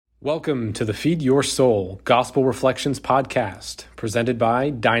Welcome to the Feed Your Soul Gospel Reflections podcast, presented by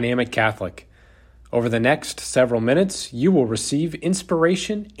Dynamic Catholic. Over the next several minutes, you will receive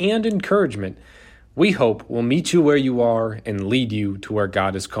inspiration and encouragement we hope will meet you where you are and lead you to where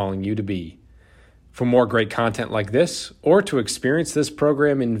God is calling you to be. For more great content like this, or to experience this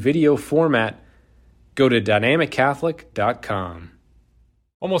program in video format, go to dynamiccatholic.com.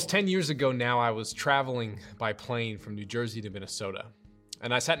 Almost 10 years ago now, I was traveling by plane from New Jersey to Minnesota.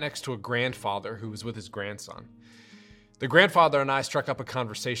 And I sat next to a grandfather who was with his grandson. The grandfather and I struck up a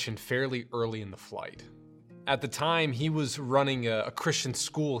conversation fairly early in the flight. At the time, he was running a Christian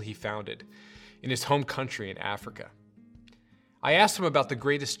school he founded in his home country in Africa. I asked him about the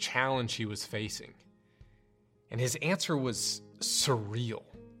greatest challenge he was facing, and his answer was surreal.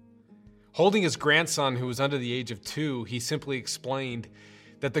 Holding his grandson, who was under the age of 2, he simply explained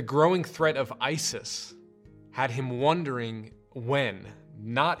that the growing threat of ISIS had him wondering when,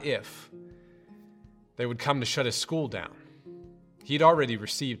 not if, they would come to shut his school down. He'd already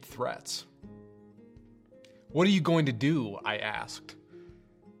received threats. "What are you going to do?" I asked.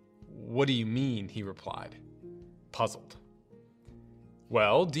 "What do you mean?" he replied, puzzled.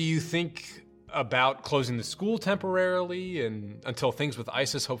 "Well, do you think about closing the school temporarily and until things with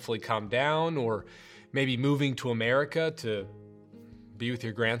ISIS hopefully calm down, or maybe moving to America to be with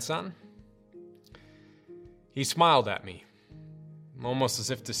your grandson?" He smiled at me, almost as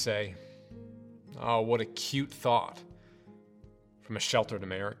if to say, "Oh, what a cute thought from a sheltered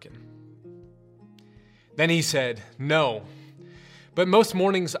American." Then he said, "No, but most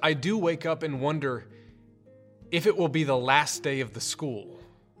mornings I do wake up and wonder if it will be the last day of the school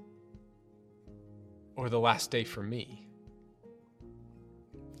or the last day for me."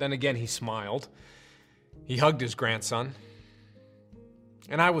 Then again he smiled. He hugged his grandson.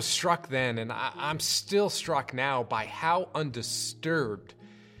 And I was struck then, and I'm still struck now, by how undisturbed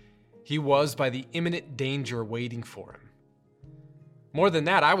he was by the imminent danger waiting for him. More than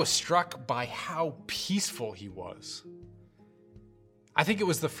that, I was struck by how peaceful he was. I think it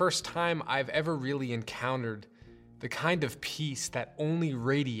was the first time I've ever really encountered the kind of peace that only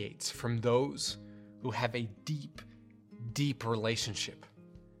radiates from those who have a deep, deep relationship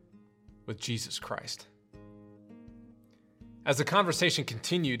with Jesus Christ. As the conversation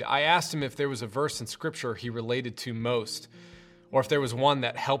continued, I asked him if there was a verse in Scripture he related to most, or if there was one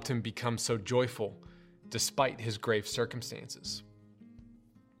that helped him become so joyful despite his grave circumstances.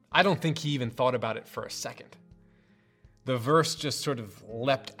 I don't think he even thought about it for a second. The verse just sort of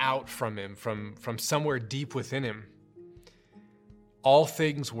leapt out from him, from somewhere deep within him. "All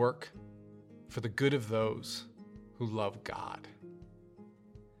things work for the good of those who love God."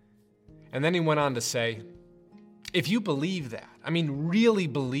 And then he went on to say, if you believe that, really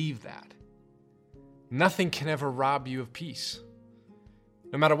believe that, nothing can ever rob you of peace.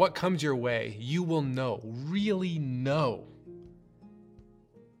 No matter what comes your way, you will know, really know,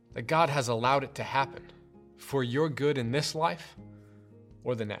 that God has allowed it to happen for your good in this life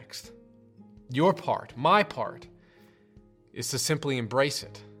or the next. Your part, my part, is to simply embrace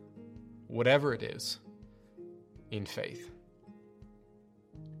it, whatever it is, in faith.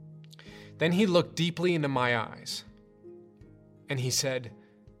 Then he looked deeply into my eyes, and he said,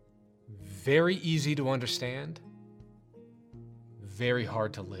 "Very easy to understand, very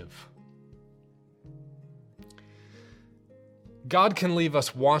hard to live." God can leave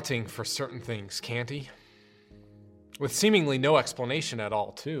us wanting for certain things, can't he? With seemingly no explanation at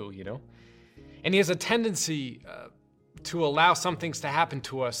all, too, And he has a tendency to allow some things to happen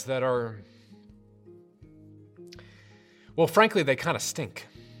to us that are, well, frankly, they kind of stink.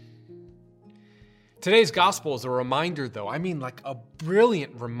 Today's gospel is a reminder, though. Like a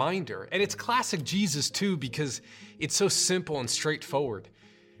brilliant reminder. And it's classic Jesus, too, because it's so simple and straightforward.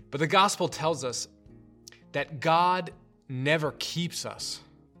 But the gospel tells us that God never keeps us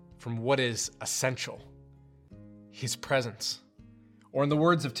from what is essential: His presence. Or in the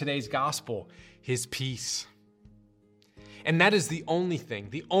words of today's gospel, His peace. And that is the only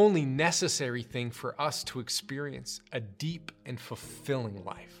thing, the only necessary thing for us to experience a deep and fulfilling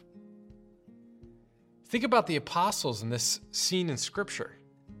life. Think about the apostles in this scene in Scripture.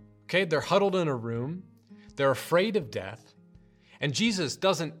 Okay, they're huddled in a room, they're afraid of death, and Jesus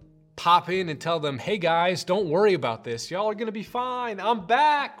doesn't pop in and tell them, "Hey guys, don't worry about this. Y'all are going to be fine. I'm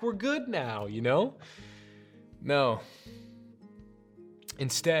back. We're good now, No.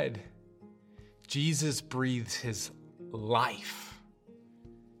 Instead, Jesus breathes His life,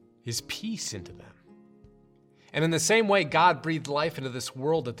 His peace into them. And in the same way God breathed life into this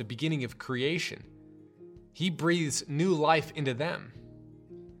world at the beginning of creation, He breathes new life into them.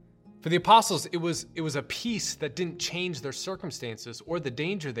 For the apostles, it was a peace that didn't change their circumstances or the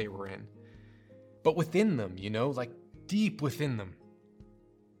danger they were in. But within them, like deep within them,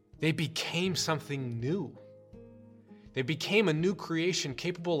 they became something new. They became a new creation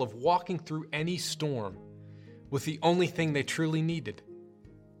capable of walking through any storm with the only thing they truly needed,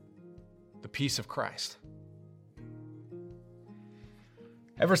 the peace of Christ.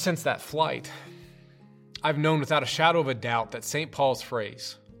 Ever since that flight, I've known without a shadow of a doubt that St. Paul's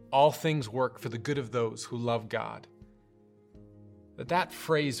phrase, all things work for the good of those who love God, that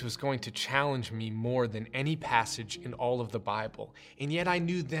phrase was going to challenge me more than any passage in all of the Bible. And yet I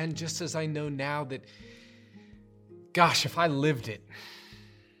knew then, just as I know now, that, gosh, if I lived it,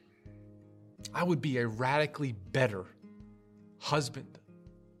 I would be a radically better husband,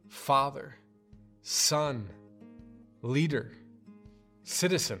 father, son, leader,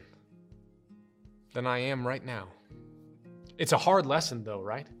 citizen than I am right now. It's a hard lesson though,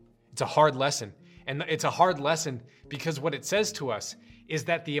 right? It's a hard lesson. And it's a hard lesson because what it says to us is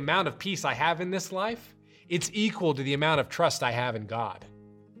that the amount of peace I have in this life, it's equal to the amount of trust I have in God.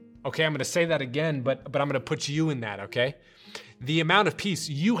 Okay, I'm going to say that again, but I'm going to put you in that, okay? The amount of peace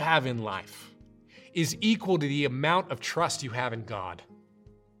you have in life is equal to the amount of trust you have in God.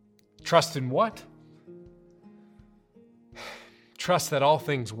 Trust in what? Trust that all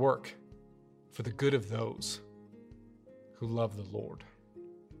things work for the good of those who love the Lord.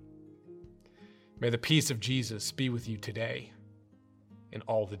 May the peace of Jesus be with you today and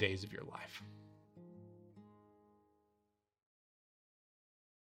all the days of your life.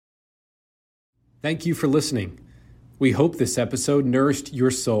 Thank you for listening. We hope this episode nourished your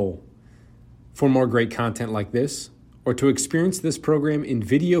soul. For more great content like this, or to experience this program in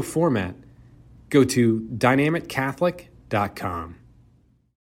video format, go to dynamiccatholic.com.